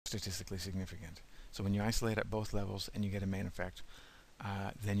statistically significant. So when you isolate at both levels and you get a main effect,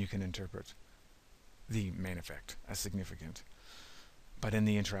 then you can interpret the main effect as significant. But in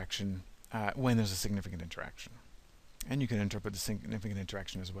the interaction, when there's a significant interaction. And you can interpret the significant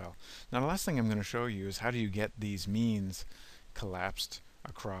interaction as well. Now the last thing I'm going to show you is how do you get these means collapsed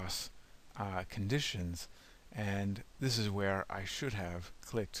across conditions, and this is where I should have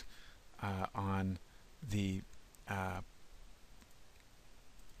clicked on the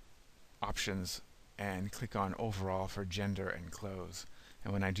options and click on overall for gender and clothes,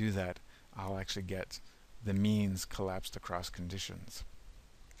 and when I do that I'll actually get the means collapsed across conditions.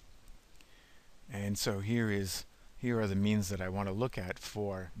 And so here are the means that I want to look at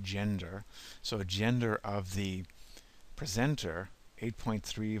for gender. So gender of the presenter,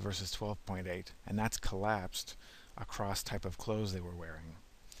 8.3 versus 12.8, and that's collapsed across type of clothes they were wearing.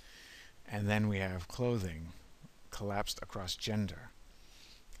 And then we have clothing collapsed across gender,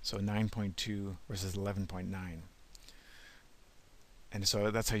 so 9.2 versus 11.9. And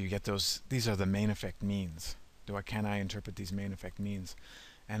so that's how you get those. These are the main effect means. Can I interpret these main effect means?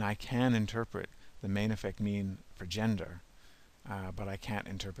 And I can interpret the main effect mean for gender, but I can't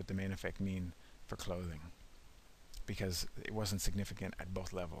interpret the main effect mean for clothing because it wasn't significant at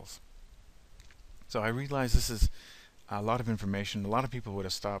both levels. So I realize this is a lot of information. A lot of people would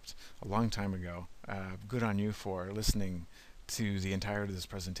have stopped a long time ago. Good on you for listening to the entirety of this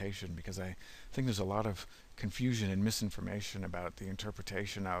presentation, because I think there's a lot of confusion and misinformation about the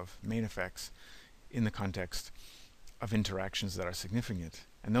interpretation of main effects in the context of interactions that are significant.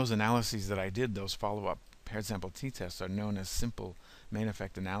 And those analyses that I did, those follow-up paired sample t-tests, are known as simple main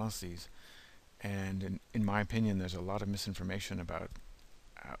effect analyses. And in my opinion, there's a lot of misinformation about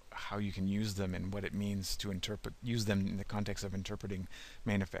how you can use them and what it means to use them in the context of interpreting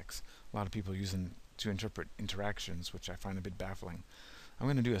main effects. A lot of people use them to interpret interactions, which I find a bit baffling. I'm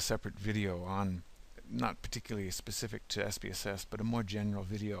going to do a separate video on, not particularly specific to SPSS, but a more general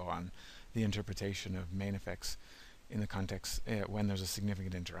video on the interpretation of main effects in the context when there's a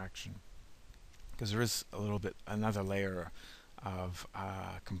significant interaction, because there is a little bit another layer of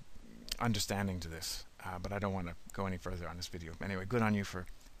understanding to this, but I don't want to go any further on this video. Anyway, good on you for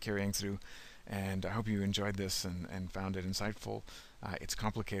carrying through, and I hope you enjoyed this and found it insightful. It's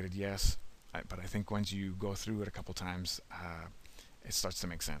complicated, yes, but I think once you go through it a couple times, it starts to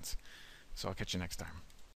make sense. So I'll catch you next time.